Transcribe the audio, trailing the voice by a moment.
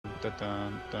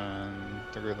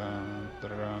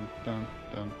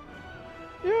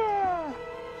Yeah.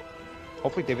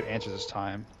 Hopefully David answers this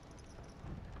time.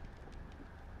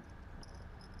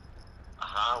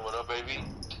 What up, baby?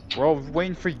 We're all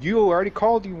waiting for you. I already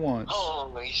called you once.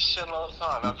 Holy shit, long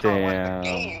time. I'm trying to watch the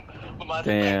game, but my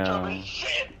spectrum is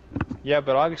shit. Yeah,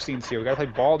 but Augustine's here. We gotta play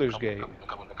Baldur's Gate.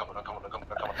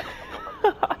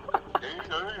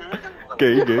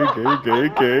 Gay.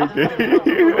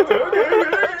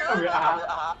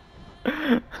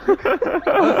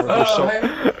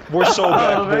 We're so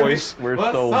bad, boys. We're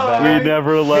so bad. We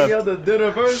never left. Take me out the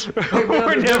dinner first.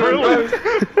 We never left.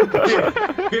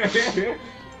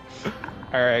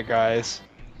 Alright, guys.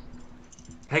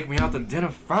 Take me out the dinner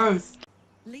first.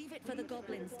 Leave it for the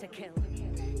goblins to kill.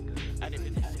 And if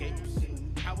it escapes,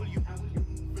 how will you?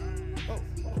 Oh,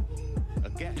 a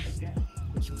guest.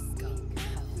 Your skull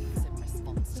curls in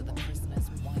response to the prisoner's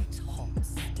white-hot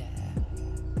stare.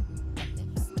 Her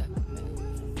lips don't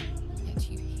move, yet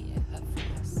you hear her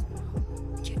voice.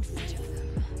 Get rid of them.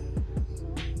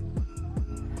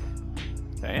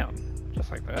 Damn, just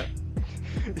like that.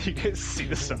 You guys see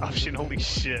this option? Holy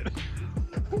shit.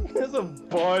 There's a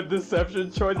bard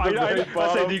deception choice at the I very said,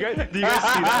 bottom. do you guys see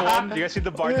this one? Do you guys see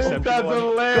the bard deception That's one?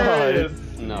 hilarious.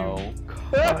 No.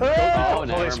 Oh,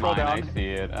 Never scroll mind. down. I see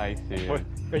it. I see it. What?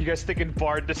 Are you guys thinking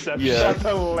bard deception? Yeah. That's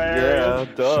hilarious.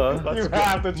 Yeah, duh. You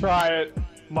have to try it.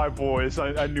 My boys,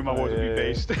 I knew my boys would be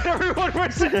based. Everyone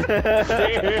was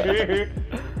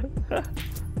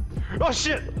Oh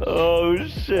shit! Oh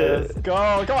shit. Let's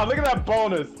go. Come on, look at that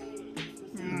bonus.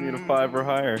 You need a 5 or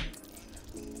higher.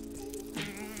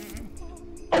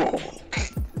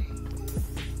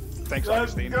 Thanks,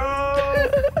 Let's Augustine.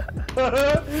 go.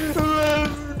 Let's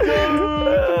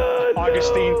go.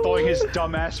 Augustine throwing his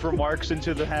dumbass remarks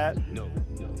into the hat. No.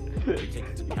 We take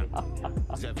it to be handled.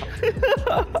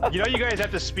 You know you guys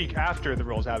have to speak after the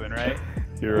rules happen, right?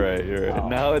 You're right.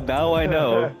 Now I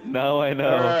know. Now I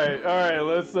know. Alright,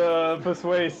 let's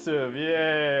persuasive,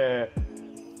 yeah.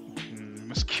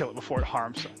 Must kill it before it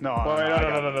harms. No, Oh, wait,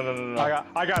 no.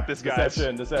 I got this, guys.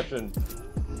 Deception.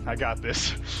 I got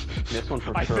this. This one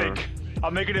for I sure. think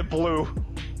I'm making it blue.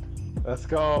 Let's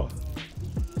go.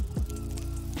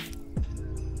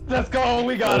 Let's go,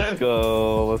 we got Let's it.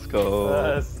 go. Let's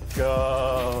go.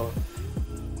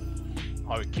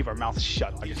 Oh, we keep our mouths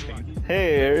shut, Augustine.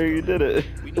 Hey, you did it.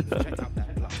 We need to check out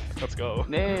that bluff. Let's go.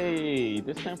 Hey,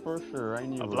 this time for sure. I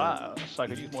knew A it. blast. I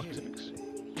could use more specifics.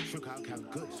 Shook out how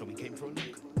good, so we came for a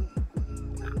look.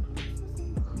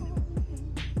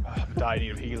 I'm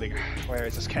dying of healing. Where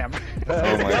is this camp? Oh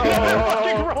my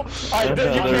goodness. Alright,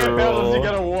 then you can't fail unless you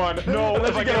get a 1. No,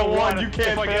 unless if I you get a 1, you can't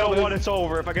if I get fail a this. 1, it's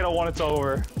over. If I get a 1, it's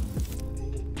over.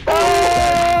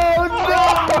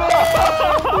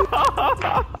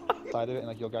 Side of it, and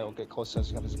like your guy will get close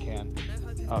as he can.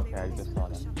 Okay, I just saw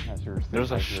that. That's your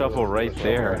There's a that's your- shovel right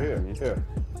there. Here,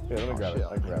 let me grab it.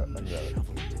 I can grab it.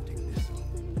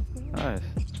 Nice.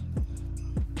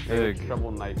 Big Dig.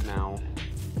 shovel knight now.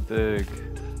 Dig.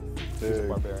 He's a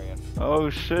barbarian. Oh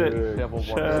shit. Dig. Devil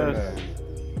Chest. barbarian.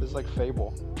 This is like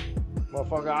Fable.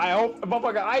 Motherfucker,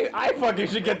 I fucking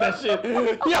should get that shit.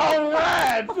 Yo,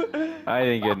 rats! I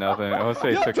didn't get nothing. I was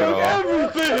say You took took it all.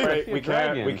 everything! Wait,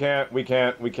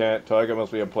 we can't. Tiger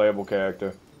must be a playable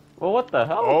character. Well, what the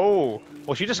hell? Oh,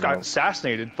 well, she just got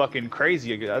assassinated, fucking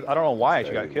crazy. I don't know why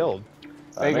she got killed.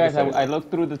 Hey guys, I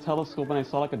looked through the telescope and I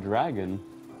saw like a dragon.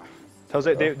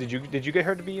 Jose, did you get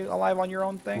her to be alive on your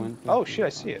own thing? Oh shit, I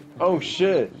see it. Oh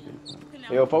shit.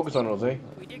 Yo, focus on Jose.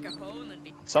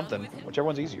 Something, whichever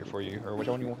one's easier for you, or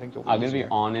whichever one you think will be I'm gonna be easier.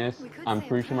 honest. I'm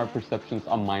pretty sure my perception's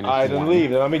a -1. Alright, then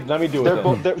leave. Let me do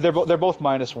it. They're both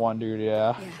 -1, dude.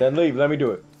 Yeah. Then leave. Let me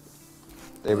do it.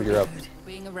 David, you're up.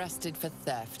 Being arrested for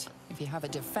theft. If you have a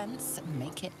defense,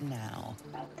 make it now.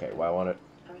 Okay, why want it?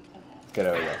 Get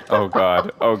out of here. Oh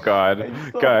god. Oh god.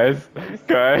 Guys.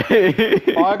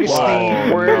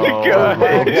 Augustine, where no. you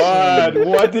go? God,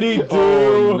 what did he do?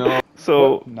 Oh, no.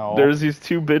 So No. there's these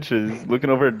two bitches looking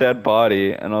over a dead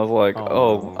body, and I was like,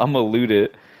 Oh. I'm gonna loot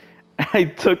it. I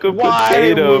took a Why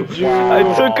potato. would you? I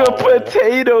took a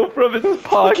potato from his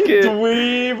pocket,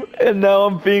 Dweeb. and now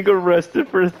I'm being arrested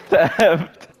for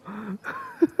theft.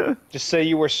 Just say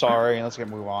you were sorry and let's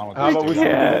move on with How about we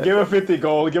can't. give her 50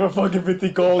 gold? Give her fucking 50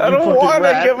 gold. I you don't fucking want to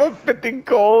rat. give him 50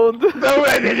 gold. No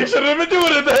way, then you shouldn't have been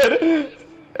doing it then.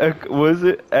 Was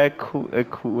it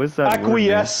what's that?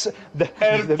 acquiesce.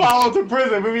 And follow to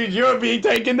prison, which means you're being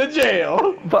taken to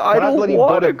jail. But I We're not don't letting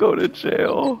want to Buddha- go to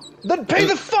jail. Then pay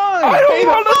the fine. I don't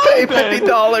want to pay Then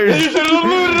 $50. you should have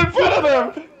looted in front of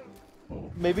them.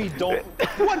 Maybe don't.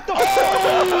 What the?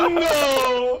 Oh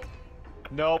no!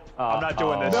 Nope. I'm not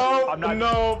doing this. No, I'm not.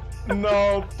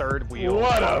 no. Third wheel.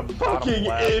 What a bottom fucking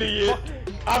left. idiot.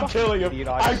 I'm killing him. Idiot,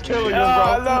 I'm killing him, No,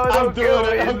 bro. no, I'm don't doing kill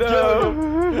it. me, I'm no.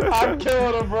 killing him. I'm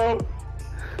killing him, bro.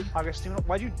 Augustine,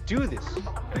 why'd you do this?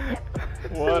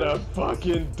 What a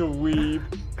fucking dweeb.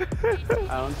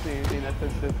 I don't see anything that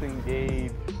says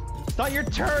disengage. It's not your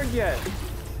turn yet.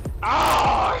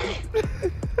 Ah!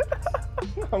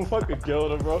 I'm fucking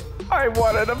killing him, bro. I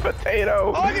wanted a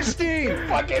potato. Augustine!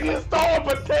 Fucking you stole a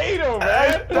potato,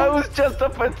 man. That was just a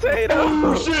potato.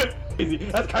 Oh shit.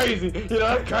 That's crazy. You know,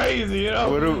 that's crazy, you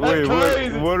know? Wait,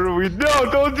 what are we? No,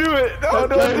 don't do it. No, That's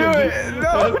don't do crazy. it. No,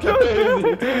 That's don't do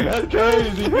it.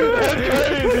 crazy.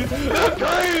 That's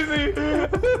crazy.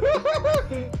 That's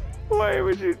crazy. Why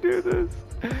would you do this?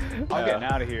 I'm getting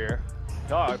out of here.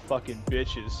 Dog fucking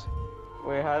bitches.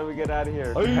 Wait, how do we get out of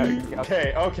here?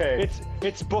 Okay.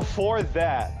 It's before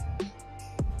that.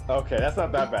 Okay, that's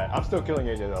not that bad. I'm still killing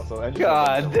AJ though, so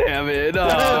God damn it.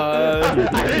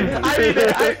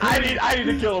 I need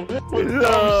to kill him with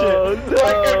dumb shit.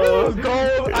 Like, if it was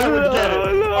gold, I would get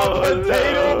it. A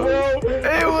potato, bro.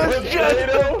 It was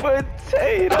just a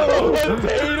potato. A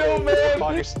potato, man.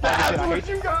 Augustine, That's I what hate-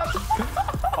 you got.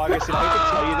 Augustine, I hate to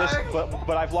tell you this,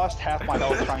 but I've lost half my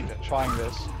health trying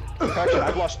this. Actually,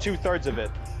 I've lost 2/3 of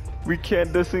it. We can't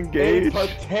A disengage.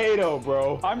 potato,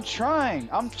 bro. I'm trying.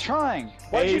 Why'd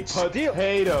A you steal?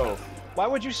 potato. Why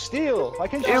would you steal? Why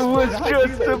can't you It steal? was How'd just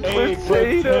you a do that? A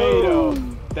potato.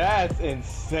 potato. That's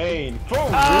insane. For real.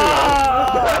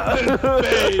 Ah! That's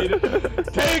insane.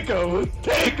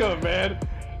 Take him, man.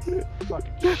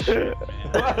 Fucking shit, man.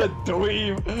 What a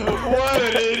dweeb. What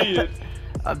an idiot.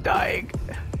 I'm dying.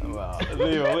 Wow.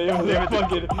 Leave him.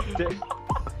 Fucking.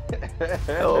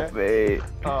 Help me.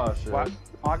 Oh, shit. Why,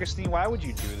 Augustine, why would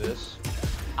you do this?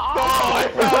 Oh,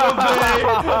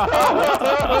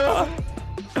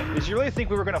 Did you really think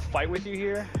we were gonna fight with you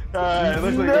here? Alright, it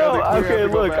looks like No, we have okay, to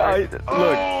go look, back.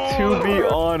 to be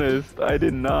honest, I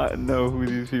did not know who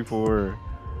these people were.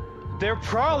 They're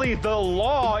probably the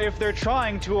law if they're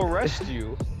trying to arrest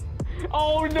you.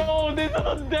 Oh no, this is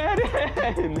a dead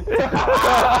end.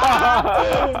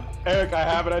 Eric, I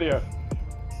have an idea.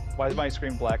 Why is my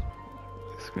screen black?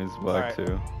 Screen's black Alright.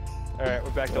 too. Alright,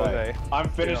 we're back to Alright, Jose. I'm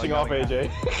finishing off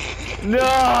AJ.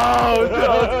 No,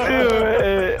 don't do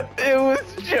it. It was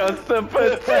just a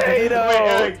potato.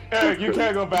 Wait, Eric, you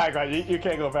can't go back, right? You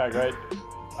can't go back, right?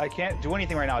 I can't do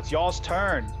anything right now. It's y'all's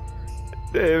turn.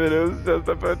 David, it was just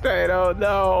a potato.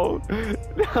 No,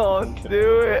 don't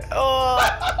do it. Oh,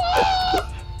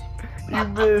 you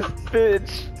missed,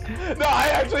 bitch. No, I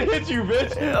actually hit you,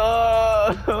 bitch.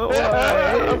 Oh,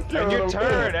 why? I'm killing him.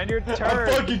 And your I'm turn.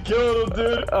 fucking killing him,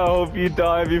 dude. I hope you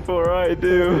die before I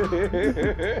do.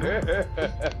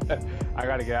 I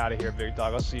gotta get out of here, big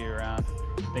dog. I'll see you around.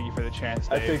 Thank you for the chance,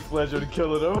 I Dave. take pleasure in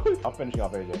killing him. I'm finishing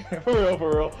off AJ. For real,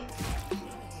 for real.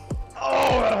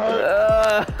 Oh,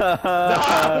 that hurt.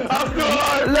 I'm still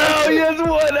alive. No, he has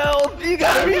one health. You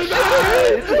gotta be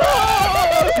serious. No!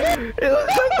 It was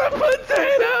just a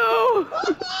potato.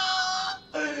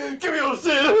 Give me your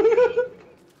shit.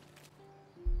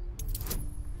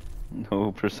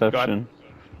 No perception.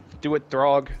 Do it,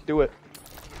 Throg. Do it.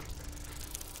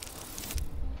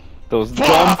 Those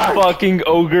dumb fucking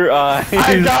ogre eyes.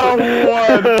 I got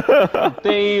a 1.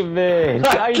 David.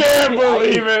 I can't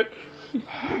believe it.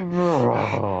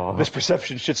 This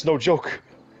perception shit's no joke.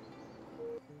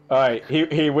 Alright,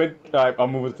 he went. Alright, I'll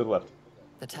move it to the left.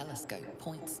 The telescope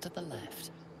points to the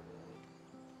left.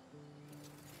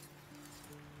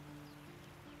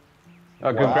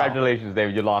 Oh, congratulations,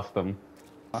 David. You lost them.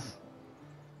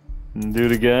 Do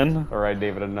it again. All right,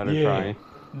 David. Another Yeah. try.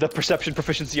 The perception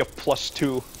proficiency of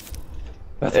 +2.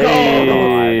 Let's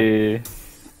Hey.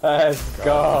 Let's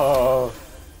go.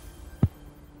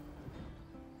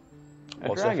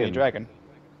 Well, it's definitely a dragon.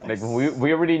 Like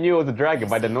we already knew it was a dragon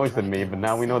by the noise it made, but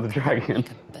now we know the dragon. A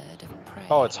bird of prey.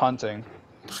 Oh, it's hunting.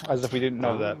 As if we didn't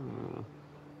know that.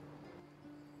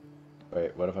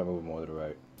 Wait, what if I move more to the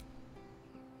right?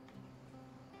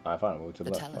 Alright, fine, move to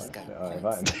the The left. telescope Alright,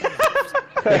 points fine. to the left.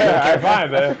 Alright,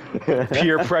 fine, man.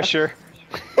 Peer pressure.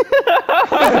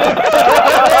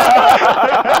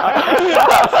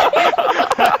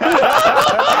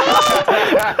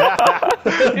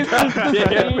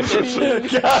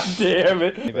 God damn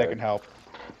it. Maybe that can help.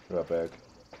 What up, Eric?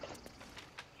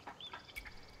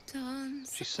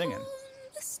 She's singing.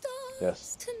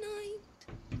 Yes. Tonight,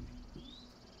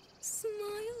 smile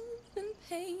and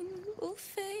pain will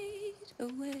fade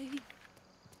away.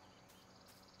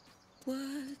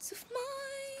 Words of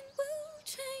mine will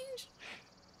change.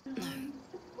 No.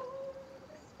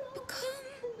 Become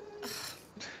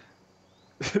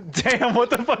Damn, what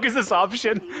the fuck is this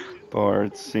option?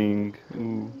 Bard, sing.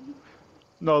 Ooh.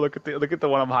 No, look at the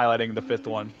one I'm highlighting, the 5th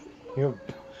one. You're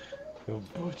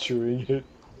butchering it.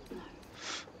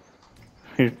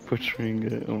 You're butchering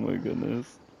it. Oh my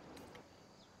goodness.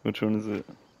 Which one is it?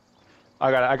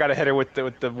 I gotta hit her with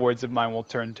the words of mine will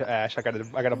turn to ash. I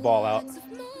gotta ball out. Words of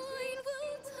mine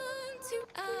will turn to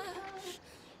ash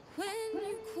when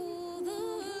you call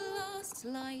the last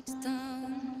light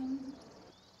down.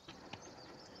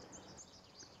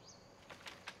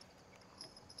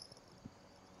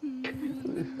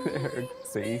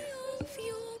 Eric's face. Of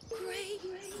your grace,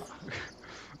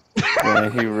 Yeah,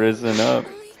 he risen up.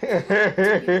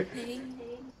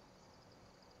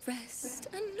 rest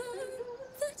and know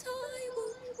that I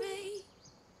will pray.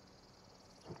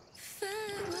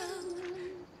 Farewell,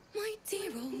 my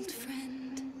dear old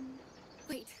friend.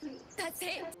 Wait, that's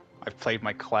it. I've played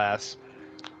my class.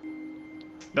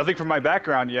 Nothing from my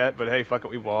background yet, but hey, fuck it,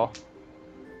 we ball.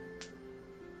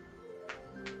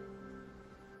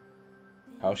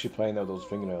 How's she playing with those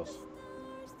fingernails?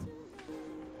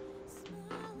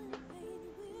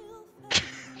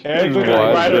 Eric looking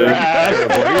right at her ass.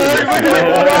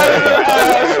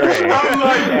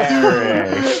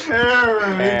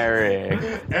 Eric.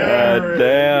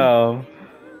 Damn.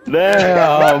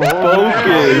 Damn.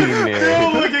 Focus.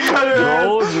 Still looking at her ass.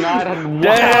 Bro's not.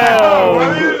 Damn.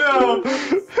 What do you know?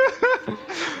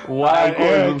 Why?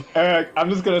 Eric, I'm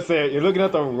just gonna say it. You're looking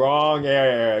at the wrong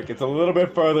area, Eric. It's a little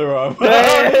bit further up.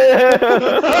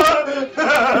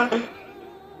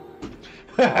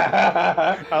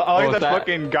 I like Oh, that that-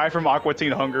 fucking guy from Aqua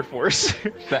Teen Hunger Force.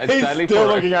 He's still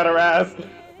looking at her ass.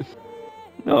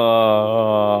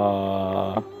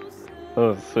 Aww.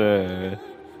 So sad.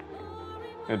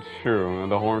 It's true.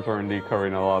 The horns are indeed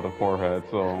covering a lot of the forehead,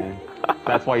 so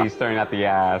that's why he's staring at the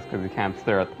ass, because he can't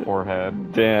stare at the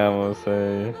forehead. Damn,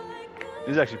 Jose.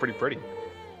 This is actually pretty pretty.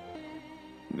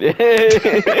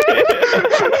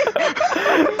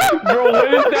 Bro,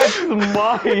 what is that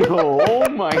smile? Oh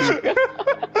my god.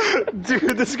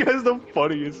 Dude, this guy's the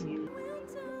funniest.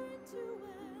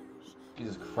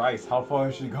 Jesus Christ, how far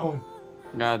is she going?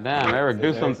 God damn, Eric,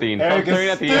 do something. Stop Eric staring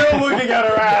is at the still looking at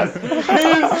her ass.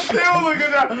 He's still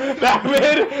looking at her. That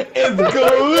man is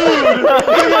glued.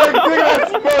 Look at that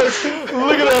smirk.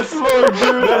 Look at that smirk,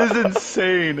 dude. That is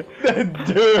insane.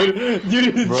 Dude, you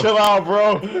need to chill out,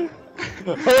 bro.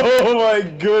 Oh my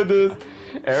goodness.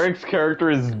 Eric's character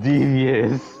is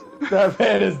devious. That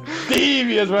man is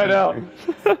devious right now.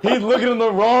 He's looking in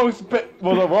the wrong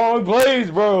the wrong place,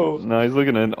 bro. No, he's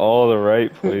looking in all the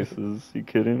right places. You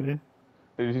kidding me?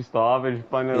 Did you stop? Did you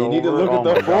find it You need to over? look Oh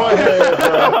at the my God.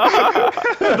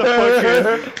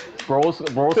 forehead, bro.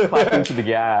 Bro's clapping to the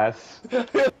gas.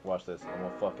 Watch this. I'm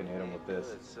gonna fucking hit him with this.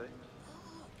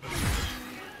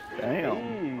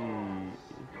 Damn.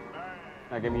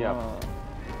 Now get me up.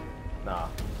 Nah.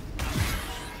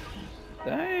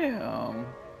 Damn.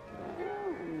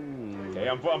 Okay,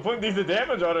 I'm putting decent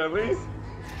damage on it at least.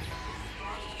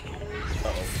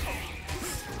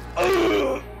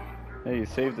 Uh-oh. Hey, you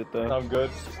saved it though. I'm good.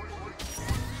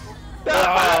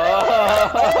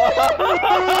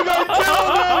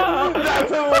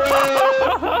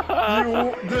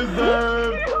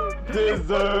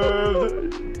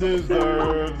 That's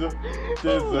deserved.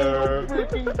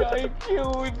 Freaking guy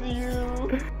killed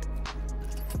you.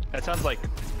 That sounds like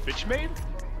bitch made?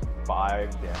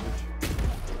 5 damage.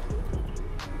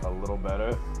 A little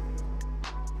better.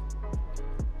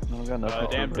 No, I got nothing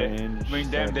Damn, for Dave. range. I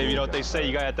mean, damn, Dave. You know what they say?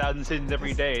 You got 1,000 hits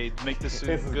every day. Make this a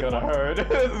This is good gonna one. hurt.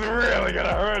 This is really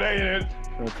gonna hurt, ain't it?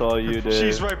 That's all you did.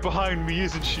 She's right behind me,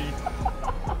 isn't she?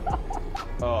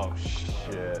 Oh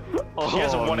shit. She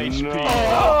has a 1 HP. no.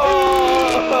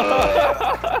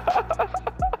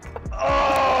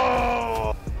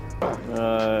 Oh!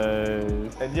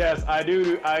 Nice. And yes, I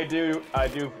actually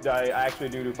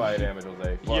do fire damage,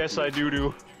 Jose. Fuck Yes, you. I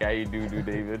do. Yeah, you do,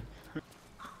 David. I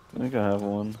think I have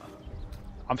one.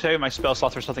 I'm saving my spell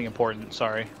slots for something important.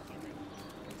 Sorry.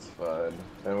 It's fine.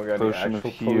 And we got Potion the of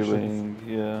actual potions. healing.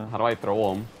 Yeah. How do I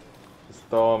throw him? Just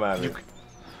throw them at me.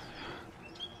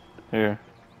 Here.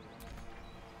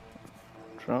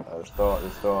 Drop. Just throw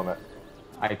them at.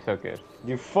 I took it.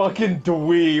 You fucking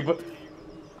dweeb.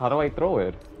 How do I throw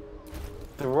it?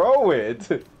 Throw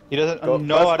it. He doesn't Go,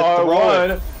 know how to press throw R1.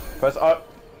 it. Press R.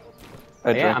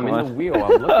 I Yeah, drank I'm in one. the wheel.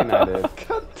 I'm looking at it.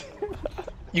 God damn.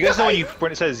 You guys know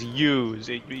when it says use,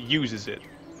 it uses it.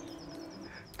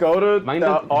 Go to Mine the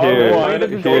doesn't- R1. Here, Mine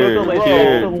doesn't Go go to to the the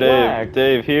row. left. Dave,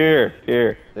 Dave, here,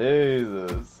 here.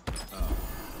 Jesus.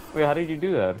 Wait, how did you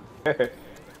do that?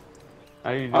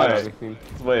 How did you do Alright. that? Everything?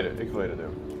 Explain it,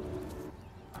 dude.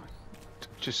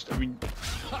 Just, I mean,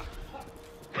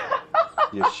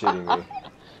 You're shitting me.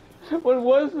 What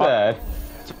was that?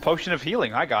 It's a potion of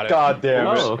healing. I got it. God damn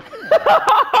it. Oh.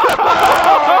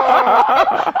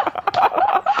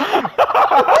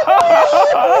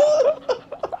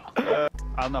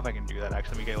 I don't know if I can do that.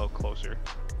 Actually, let me get a little closer.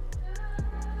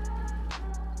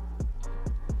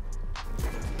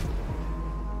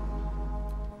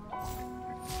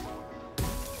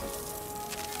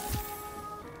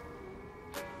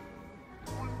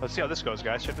 Let's see how this goes,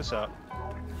 guys. Check this out.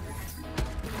 Oh,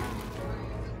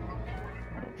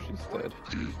 she's dead.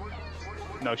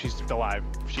 No, she's still alive.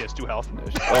 She has 2 health. No,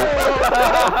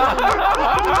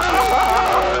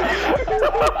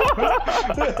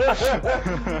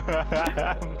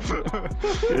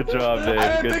 Good job,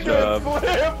 Dave. Good job.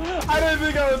 I didn't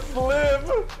think I would slip.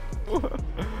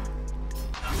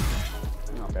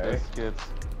 Okay. Biscuits.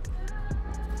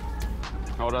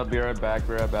 Hold up, be right back,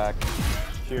 be right back.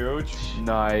 Huge.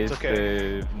 Nice, okay.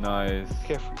 Dave. Nice.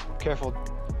 Careful, careful.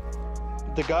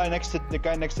 The guy next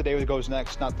to David goes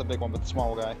next, not the big one, but the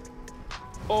small guy.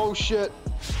 Oh shit!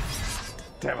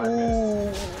 Damn, I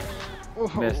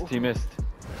missed. Missed. He missed.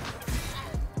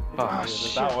 Ah, Oh,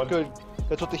 shit. that one. Good.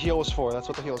 That's what the heal was for. That's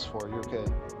what the heal is for. You're okay.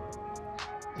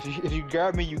 If you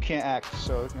grab me, you can't act.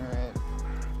 So alright.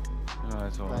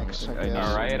 Alright, so Thanks, I I guess. need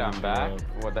Alright, to I'm move back. up.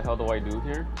 What the hell do I do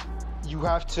here? You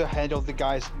have to handle the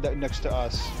guys next to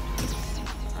us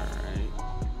Alright.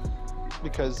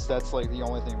 because that's like the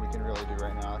only thing we can really do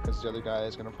right now. Because the other guy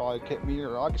is gonna probably hit me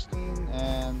or Augustine,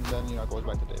 and then it goes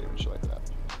back to Dave and shit like that.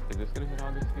 Is this gonna hit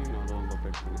Augustine? No, don't look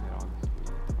like it's gonna hit Augustine.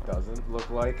 Doesn't look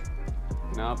like.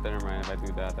 Nope, never mind. If I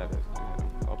do that, that is gonna hit him.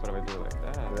 Oh, but if I do it like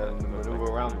that, Then that looks maneuver like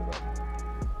around it's with gonna- it.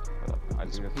 Hold up, I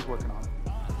think He's working on it.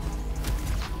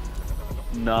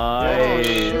 Nice.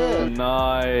 shit.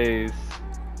 Nice.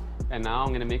 And now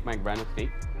I'm gonna make my grand escape.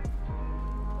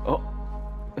 Oh.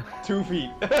 2 feet.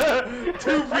 2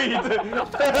 feet.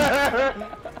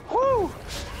 Woo!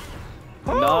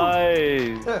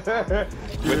 Nice.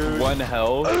 With 1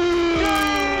 health.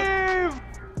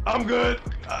 I'm good.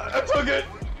 I took it.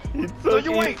 He took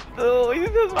you wait. Oh, he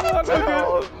just 1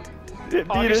 health. It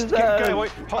beat his Augustine, ass.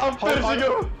 wait. I'm finishing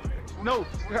him. No,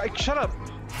 shut up.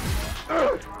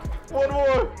 One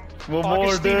more. One more,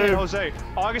 Augustine and Dave. Jose.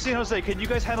 Augustine and Jose, can you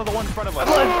guys handle the one in front of us?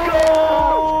 Let's go!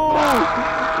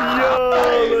 Yo,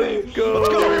 let's go!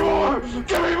 Give me more.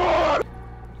 Give me more.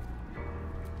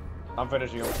 I'm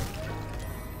finishing him.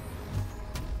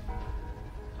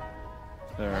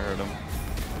 There, I heard him.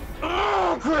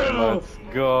 Critical. Let's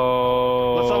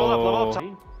go! Let's level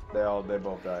up, They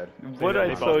both died. What did I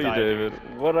They tell both you, died. David?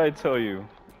 What did I tell you?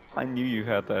 I knew you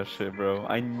had that shit, bro.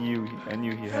 I knew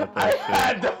he had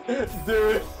that shit.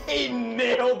 Dude, he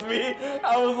nailed me.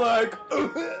 I was like,